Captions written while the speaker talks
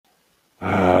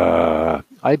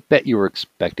I bet you were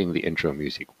expecting the intro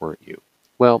music, weren't you?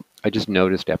 Well, I just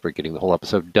noticed after getting the whole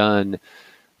episode done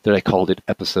that I called it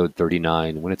episode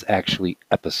 39 when it's actually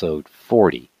episode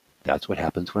 40. That's what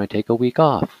happens when I take a week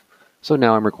off. So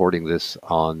now I'm recording this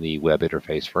on the web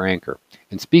interface for Anchor.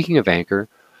 And speaking of Anchor,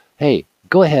 hey,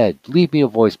 go ahead, leave me a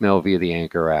voicemail via the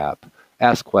Anchor app.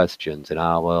 Ask questions, and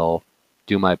I will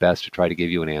do my best to try to give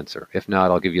you an answer. If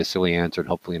not, I'll give you a silly answer and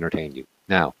hopefully entertain you.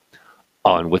 Now,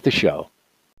 on with the show.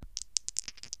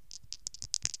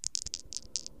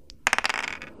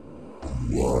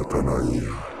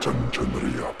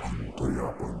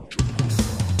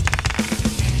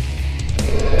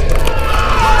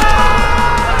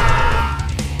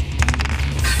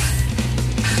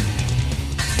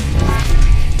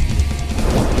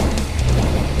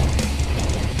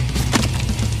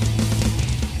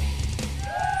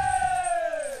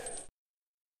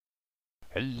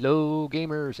 Hello,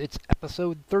 gamers. It's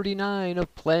episode 39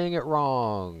 of Playing It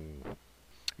Wrong.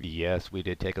 Yes, we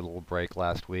did take a little break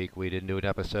last week. We didn't do an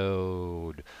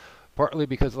episode. Partly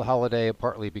because of the holiday, and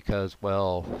partly because,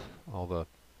 well, all the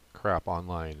crap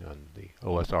online on the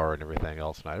OSR and everything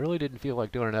else. And I really didn't feel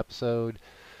like doing an episode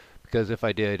because if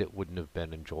I did, it wouldn't have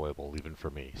been enjoyable even for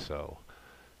me. So,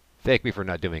 thank me for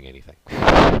not doing anything.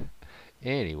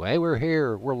 Anyway, we're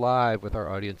here. We're live with our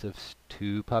audience of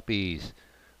two puppies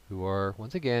who are,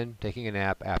 once again, taking a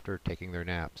nap after taking their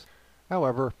naps.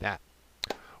 However,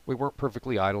 we weren't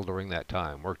perfectly idle during that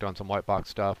time. Worked on some white box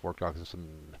stuff, worked on some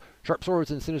sharp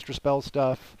swords and sinister spell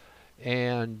stuff,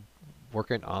 and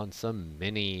working on some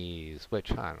minis,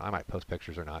 which I don't know, I might post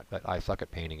pictures or not, but I suck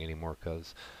at painting anymore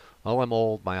because, well, I'm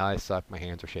old, my eyes suck, my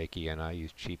hands are shaky, and I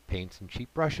use cheap paints and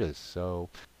cheap brushes, so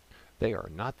they are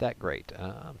not that great.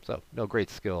 So no great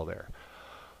skill there.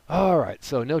 Alright,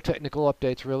 so no technical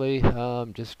updates really,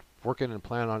 just working and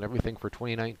planning on everything for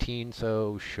 2019,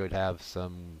 so should have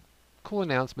some cool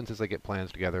announcements as I get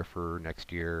plans together for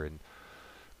next year, and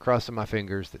crossing my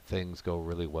fingers that things go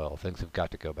really well. Things have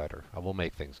got to go better. I will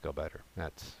make things go better.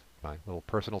 That's my little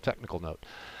personal technical note.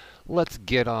 Let's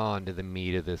get on to the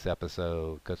meat of this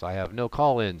episode, because I have no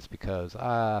call-ins because,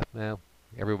 well,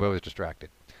 everybody was distracted.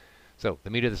 So, the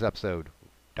meat of this episode,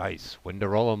 dice, when to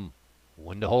roll 'em,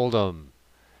 when to hold 'em.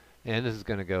 And this is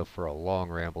going to go for a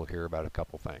long ramble here about a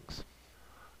couple things.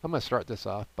 I'm going to start this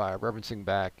off by referencing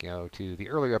back, to the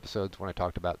earlier episodes when I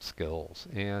talked about skills.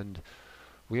 And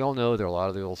we all know there are a lot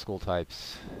of the old school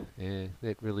types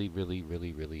that really, really,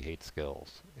 really, really hate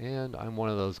skills. And I'm one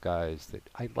of those guys that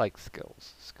I like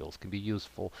skills. Skills can be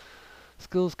useful.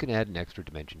 Skills can add an extra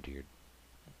dimension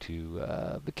to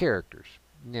the characters.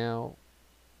 Now,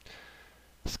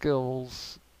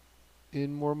 skills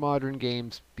in more modern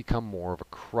games become more of a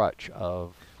crutch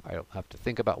of I don't have to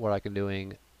think about what I can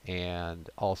doing, and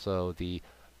also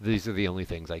these are the only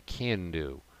things I can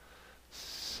do.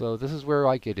 So this is where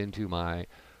I get into my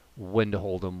when to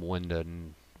hold 'em, when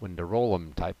to roll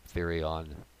 'em type theory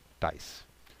on dice.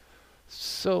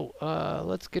 So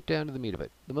let's get down to the meat of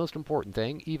it. The most important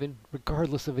thing, even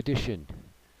regardless of edition,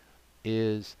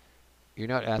 is you're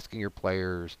not asking your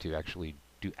players to actually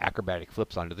do acrobatic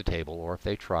flips onto the table, or if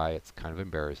they try, it's kind of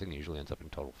embarrassing. It usually ends up in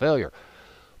total failure.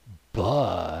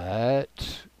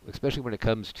 But, especially when it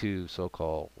comes to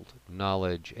so-called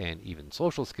knowledge and even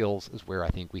social skills, is where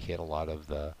I think we hit a lot of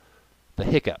the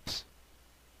hiccups.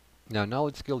 Now,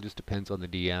 knowledge skill just depends on the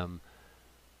DM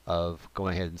of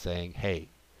going ahead and saying, hey,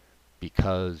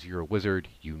 because you're a wizard,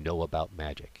 you know about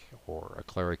magic, or a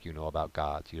cleric, you know about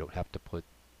gods. You don't have to put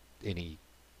any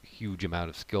huge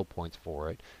amount of skill points for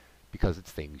it, because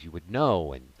it's things you would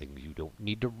know and things you don't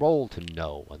need to roll to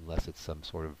know unless it's some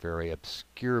sort of very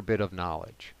obscure bit of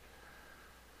knowledge.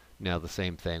 Now the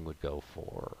same thing would go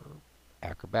for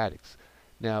acrobatics.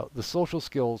 Now the social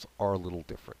skills are a little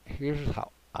different. Here's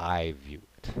how I view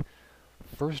it.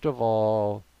 First of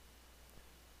all,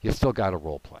 you still got to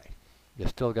role play. You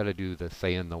still got to do the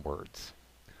saying the words.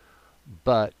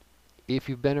 But if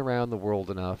you've been around the world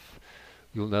enough,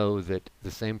 you'll know that the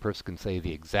same person can say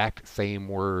the exact same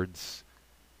words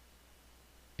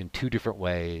in two different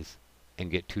ways and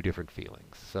get two different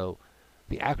feelings. So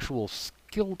the actual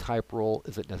skill type roll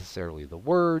isn't necessarily the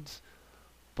words,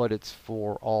 but it's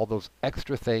for all those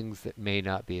extra things that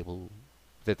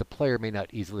that the player may not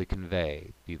easily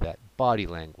convey, be that body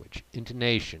language,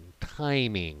 intonation,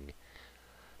 timing,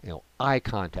 eye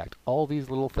contact, all these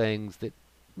little things that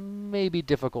may be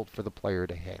difficult for the player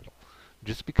to handle.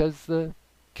 Just because the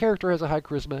character has a high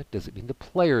charisma doesn't mean the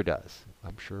player does.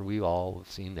 I'm sure we all have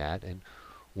seen that. And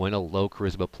when a low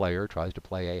charisma player tries to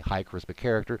play a high charisma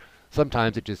character,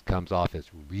 sometimes it just comes off as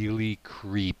really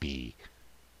creepy.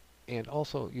 And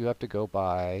also, you have to go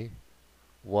by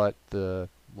what the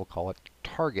we'll call it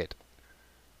target,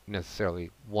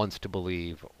 necessarily wants to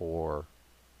believe or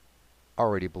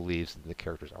already believes, and the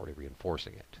character's already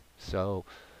reinforcing it. So,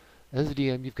 as a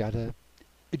DM, you've got to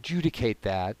adjudicate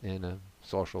that in a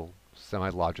social,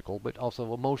 semi-logical, but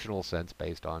also emotional sense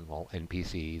based on, well,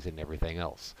 NPCs and everything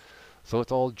else. So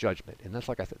it's all judgment. And that's,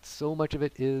 like I said, so much of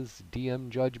it is DM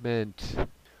judgment.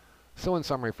 So in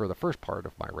summary, for the first part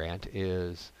of my rant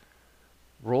is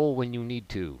roll when you need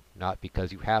to, not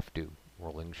because you have to.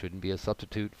 Rolling shouldn't be a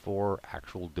substitute for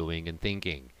actual doing and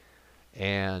thinking.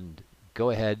 And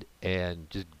go ahead and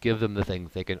just give them the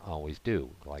things they can always do,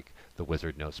 like the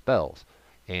wizard knows spells.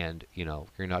 And, you're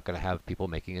not going to have people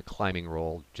making a climbing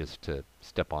roll just to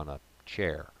step on a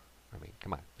chair. I mean,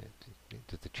 come on,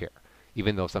 it's a chair.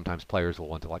 Even though sometimes players will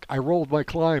want to, like, I rolled my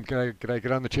climb. Can I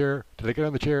get on the chair? Did I get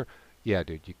on the chair? Yeah,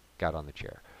 dude, you got on the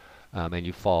chair. And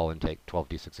you fall and take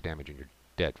 12d6 of damage and you're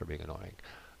dead for being annoying.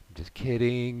 Just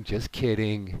kidding, just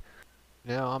kidding.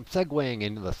 Now I'm segueing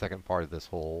into the second part of this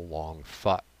whole long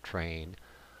thought train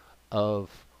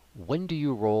of when do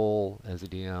you roll as a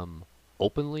DM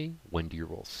openly, when do you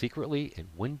roll secretly, and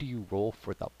when do you roll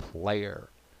for the player?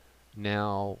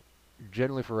 Now,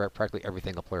 generally for practically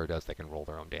everything a player does, they can roll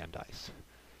their own damn dice.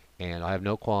 And I have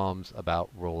no qualms about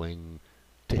rolling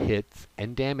to hits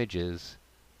and damages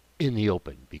in the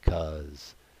open,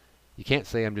 because you can't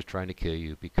say I'm just trying to kill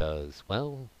you because,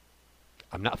 well,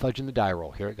 I'm not fudging the die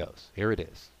roll. Here it goes. Here it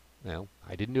is.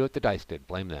 I didn't do it, the dice did.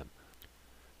 Blame them.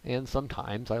 And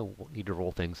sometimes I need to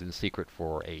roll things in secret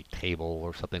for a table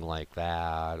or something like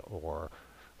that, or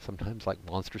sometimes like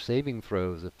monster saving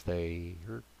throws if they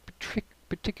are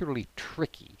particularly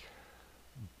tricky.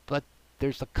 But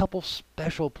there's a couple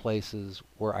special places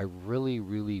where I really,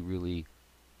 really, really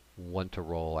want to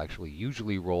roll, actually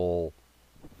usually roll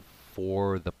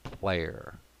for the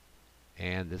player.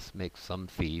 And this makes some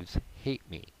thieves hate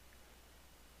me,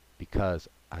 because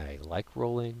I like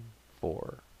rolling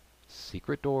for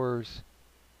secret doors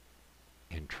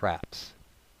and traps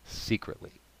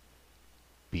secretly,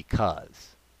 because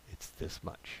it's this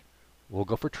much. We'll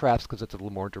go for traps because it's a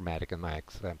little more dramatic in my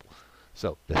example.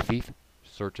 So the thief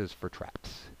searches for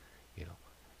traps,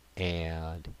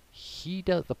 and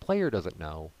the player doesn't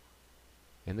know,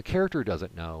 and the character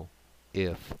doesn't know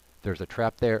if there's a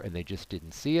trap there and they just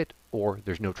didn't see it, or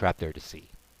there's no trap there to see.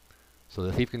 So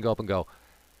the thief can go up and go,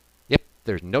 yep,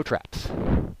 there's no traps,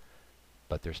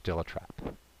 but there's still a trap.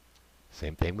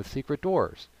 Same thing with secret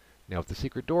doors. Now, if the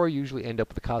secret door usually end up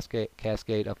with a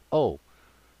cascade of, oh,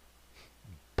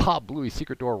 Bob blew his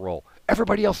secret door roll.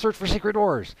 Everybody else search for secret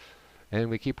doors. And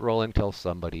we keep rolling until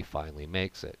somebody finally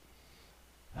makes it.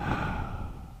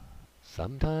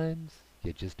 Sometimes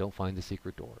you just don't find the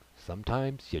secret door.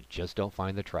 Sometimes you just don't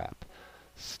find the trap.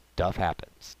 Stuff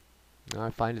happens. Now, I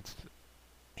find it's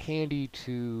handy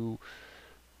to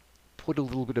put a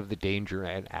little bit of the danger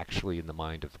and actually in the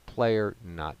mind of the player,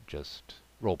 not just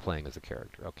role-playing as a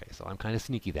character. Okay, so I'm kind of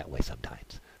sneaky that way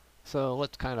sometimes. So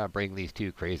let's kind of bring these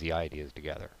two crazy ideas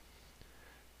together.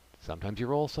 Sometimes you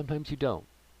roll, sometimes you don't.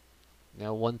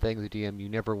 Now, one thing as a DM, you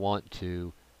never want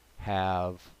to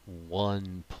have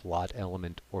one plot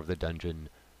element or the dungeon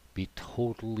be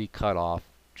totally cut off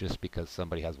just because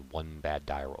somebody has one bad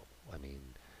die roll. I mean,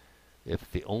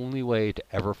 if the only way to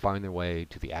ever find their way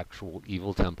to the actual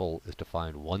evil temple is to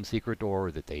find one secret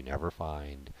door that they never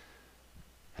find,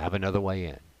 have another way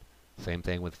in. Same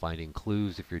thing with finding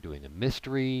clues if you're doing a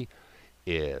mystery.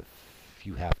 If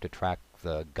you have to track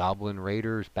the goblin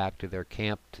raiders back to their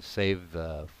camp to save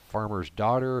the farmer's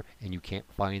daughter and you can't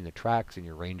find the tracks and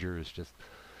your ranger is just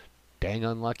dang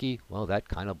unlucky, well, that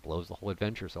kind of blows the whole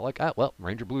adventure. So like, well,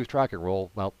 ranger blew his tracking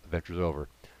roll, well, adventure's over.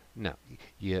 No,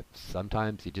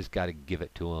 sometimes you just got to give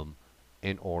it to them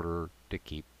in order to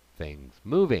keep things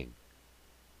moving.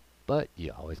 But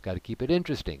you always got to keep it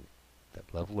interesting.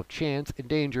 That level of chance and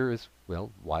danger is,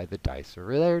 well, why the dice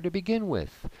are there to begin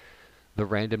with. The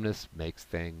randomness makes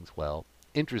things, well,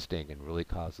 interesting and really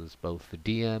causes both the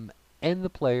DM and the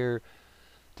player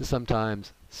to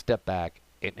sometimes step back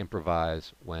and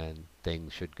improvise when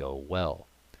things should go well.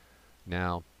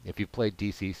 Now, if you've played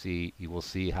DCC, you will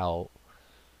see how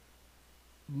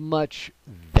much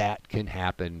that can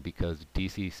happen, because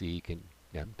DCC can,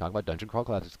 I'm talking about Dungeon Crawl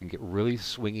Classics, can get really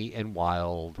swingy and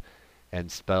wild, and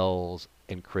spells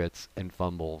and crits and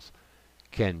fumbles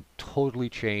can totally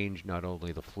change not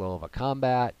only the flow of a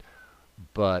combat,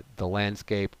 but the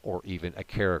landscape or even a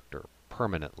character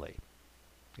permanently.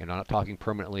 And I'm not talking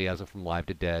permanently as if from Live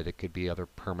to Dead. It could be other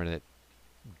permanent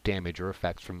damage or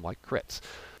effects from like crits.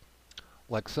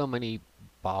 Like so many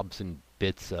bobs and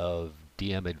bits of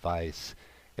DM advice,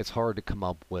 it's hard to come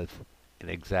up with an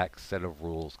exact set of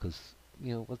rules because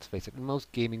let's face it, in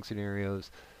most gaming scenarios,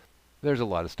 there's a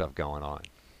lot of stuff going on.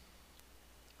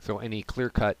 So any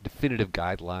clear-cut, definitive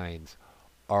guidelines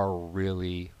are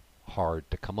really hard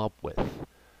to come up with.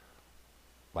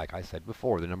 Like I said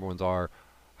before, the number ones are,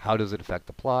 how does it affect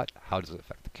the plot? How does it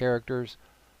affect the characters?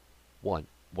 One,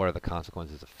 what are the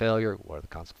consequences of failure? What are the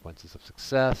consequences of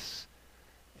success?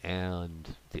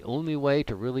 And the only way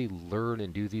to really learn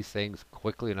and do these things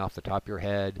quickly and off the top of your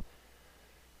head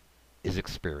is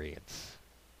experience.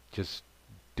 Just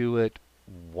do it.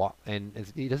 And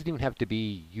it doesn't even have to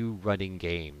be you running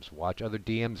games. Watch other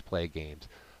DMs play games.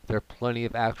 There are plenty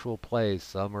of actual plays.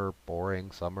 Some are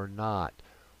boring, some are not.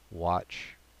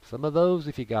 Watch some of those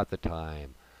if you got the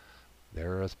time.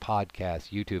 There is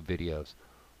podcasts, YouTube videos.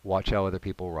 Watch how other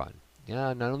people run.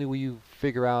 Yeah, not only will you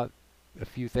figure out a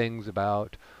few things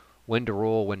about when to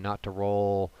roll, when not to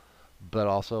roll, but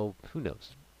also, who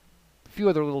knows, a few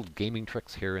other little gaming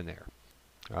tricks here and there.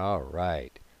 All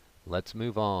right, let's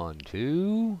move on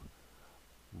to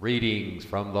readings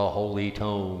from the Holy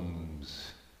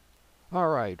Tomes. All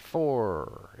right,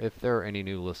 if there are any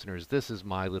new listeners, this is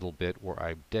my little bit where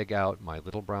I dig out my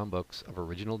little brown books of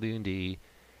original D&D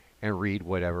and read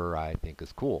whatever I think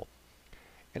is cool.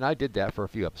 And I did that for a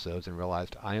few episodes and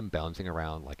realized I am bouncing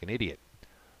around like an idiot.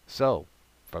 So,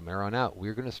 from there on out,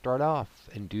 we're going to start off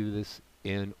and do this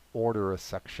in order, a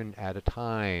section at a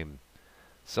time.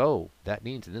 So, that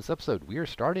means in this episode, we are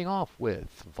starting off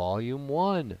with Volume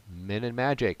 1, Men and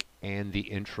Magic, and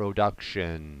the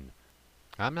Introduction.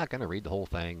 I'm not going to read the whole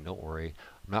thing, don't worry.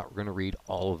 I'm not going to read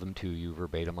all of them to you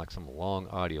verbatim like some long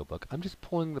audiobook. I'm just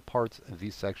pulling the parts of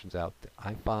these sections out that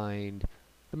I find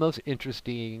the most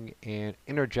interesting and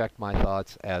interject my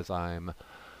thoughts as I'm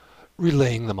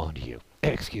relaying them onto you.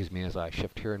 Excuse me as I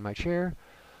shift here in my chair.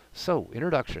 So,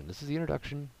 introduction. This is the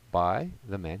introduction by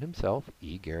the man himself,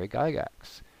 E. Gary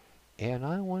Gygax. And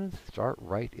I want to start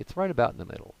it's right about in the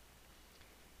middle.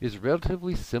 It is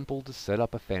relatively simple to set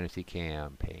up a fantasy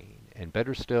campaign, and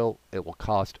better still, it will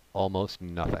cost almost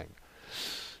nothing.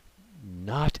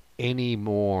 Not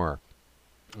anymore.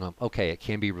 Okay, it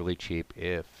can be really cheap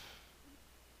if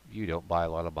you don't buy a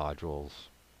lot of modules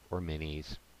or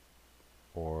minis,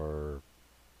 or,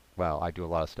 well, I do a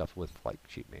lot of stuff with like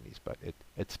cheap minis, but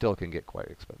it still can get quite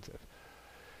expensive.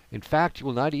 In fact, you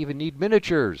will not even need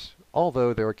miniatures,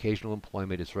 although their occasional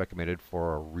employment is recommended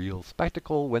for a real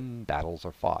spectacle when battles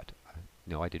are fought.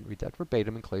 No, I didn't read that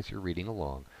verbatim in case you're reading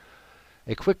along.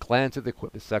 A quick glance at the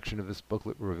equipment section of this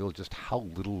booklet will reveal just how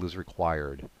little is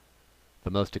required. The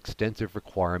most extensive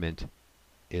requirement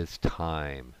is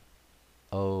time.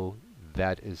 Oh,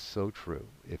 that is so true.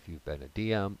 If you've been a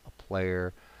DM, a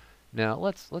player. Now,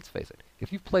 let's face it.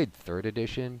 If you've played 3rd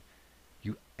edition,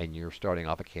 and you're starting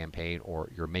off a campaign, or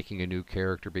you're making a new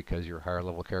character because your higher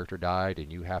level character died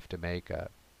and you have to make a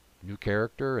new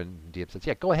character, and DM says,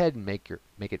 yeah, go ahead and make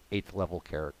it 8th level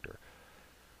character.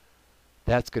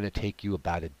 That's going to take you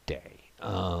about a day,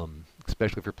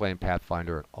 especially if you're playing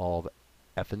Pathfinder and all the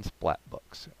effing splat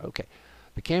books. Okay,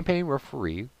 the campaign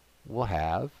referee will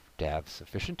have to have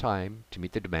sufficient time to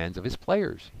meet the demands of his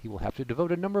players. He will have to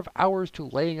devote a number of hours to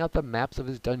laying out the maps of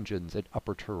his dungeons and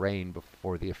upper terrain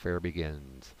before the affair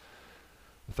begins.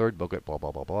 The 3rd booklet, blah,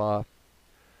 blah, blah, blah. All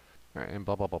right, and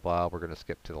blah, blah, blah, blah. We're going to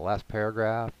skip to the last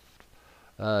paragraph.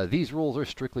 These rules are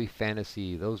strictly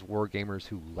fantasy. Those wargamers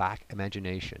who lack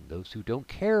imagination, those who don't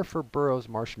care for Burroughs'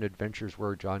 Martian adventures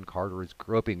where John Carter is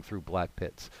groping through black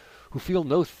pits, who feel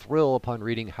no thrill upon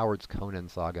reading Howard's Conan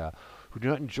saga, who do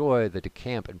not enjoy the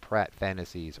DeCamp and Pratt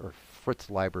fantasies, or Fritz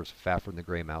Leiber's Fafhrd the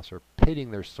Grey Mouse, or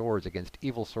pitting their swords against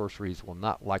evil sorceries will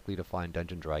not likely to find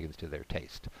Dungeon Dragons to their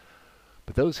taste.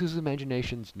 But those whose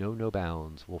imaginations know no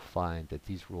bounds will find that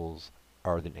these rules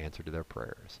are an answer to their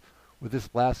prayers. With this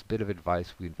last bit of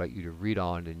advice, we invite you to read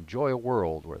on and enjoy a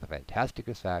world where the fantastic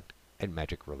is fact and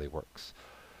magic really works.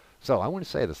 So I want to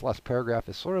say this last paragraph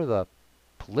is sort of the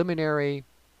preliminary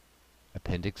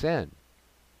Appendix N.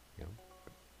 You know,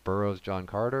 Burroughs, John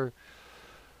Carter,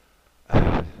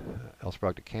 L.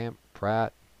 Sprague de Camp,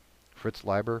 Pratt, Fritz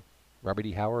Leiber, Robert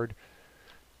E. Howard.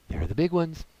 They're the big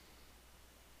ones.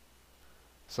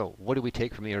 So what do we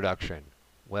take from the introduction?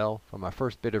 Well, from our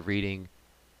first bit of reading,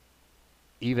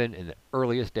 even in the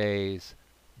earliest days,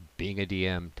 being a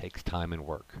DM takes time and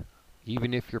work.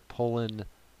 Even if you're pulling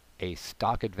a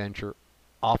stock adventure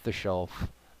off the shelf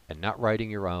and not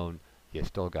writing your own, you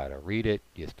still got to read it.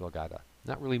 You still got to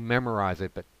not really memorize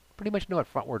it, but pretty much know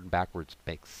it frontward and backwards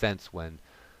makes sense when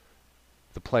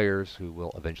the players who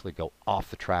will eventually go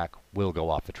off the track will go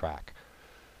off the track.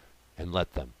 And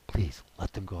please,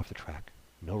 let them go off the track.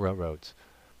 No railroads.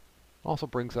 Also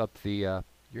brings up the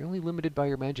You're only limited by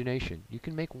your imagination. You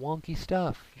can make wonky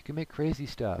stuff. You can make crazy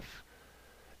stuff.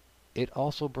 It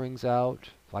also brings out,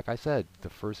 like I said, the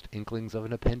first inklings of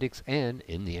an Appendix N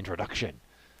in the introduction.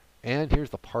 And here's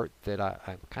the part that I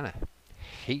kind of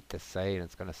hate to say, and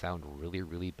it's going to sound really,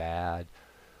 really bad.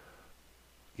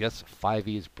 Yes,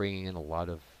 5e is bringing in a lot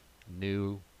of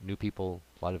new people,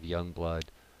 a lot of young blood.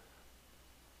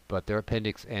 But their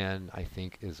Appendix N, I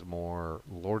think, is more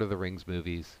Lord of the Rings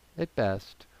movies at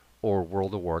best, or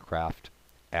World of Warcraft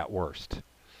at worst.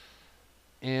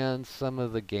 And some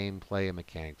of the gameplay and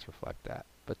mechanics reflect that.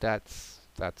 But that's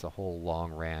a whole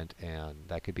long rant, and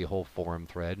that could be a whole forum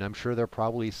thread, and I'm sure there are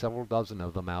probably several dozen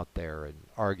of them out there, and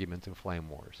arguments and flame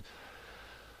wars.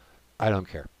 I don't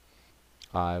care.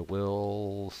 I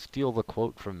will steal the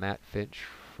quote from Matt Finch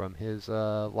from his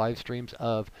live streams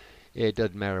of, it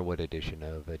doesn't matter what edition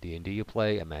of D&D you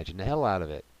play, imagine the hell out of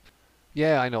it.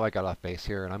 Yeah, I know I got off base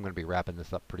here, and I'm going to be wrapping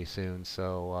this up pretty soon,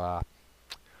 so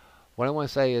what I want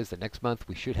to say is that next month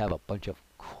we should have a bunch of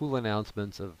cool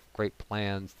announcements of great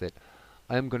plans that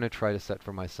I'm going to try to set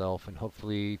for myself, and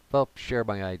hopefully, well, share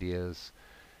my ideas,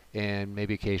 and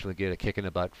maybe occasionally get a kick in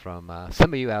the butt from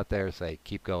some of you out there. Say,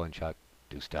 keep going, Chuck,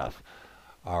 do stuff.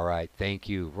 Alright, thank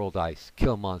you. Roll dice,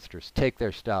 kill monsters, take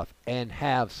their stuff, and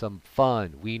have some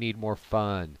fun. We need more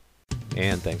fun.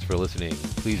 And thanks for listening.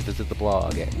 Please visit the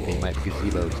blog at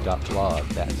theymightbegazebos.blog.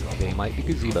 That's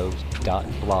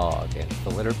theymightbegazebos.blog. And the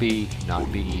letter B,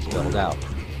 not B spelled out.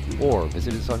 Or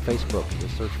visit us on Facebook and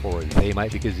just search for They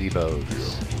Might Be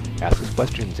Gazebos. Ask us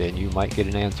questions and you might get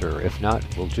an answer. If not,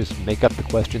 we'll just make up the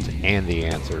questions and the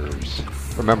answers.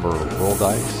 Remember, roll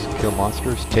dice, kill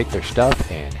monsters, take their stuff,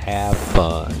 and have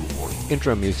fun.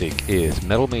 Intro music is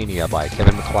Metal Mania by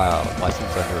Kevin MacLeod,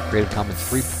 licensed under Creative Commons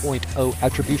 3.0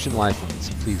 Attribution License.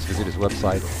 Please visit his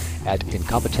website at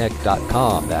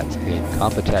incompetech.com. That's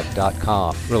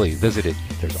incompetech.com. Really, visit it.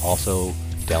 There's also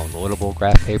downloadable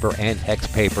graph paper and hex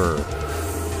paper.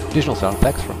 Additional sound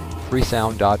effects from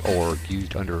freesound.org,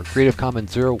 used under Creative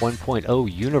Commons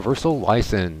 0.1.0 Universal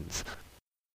License.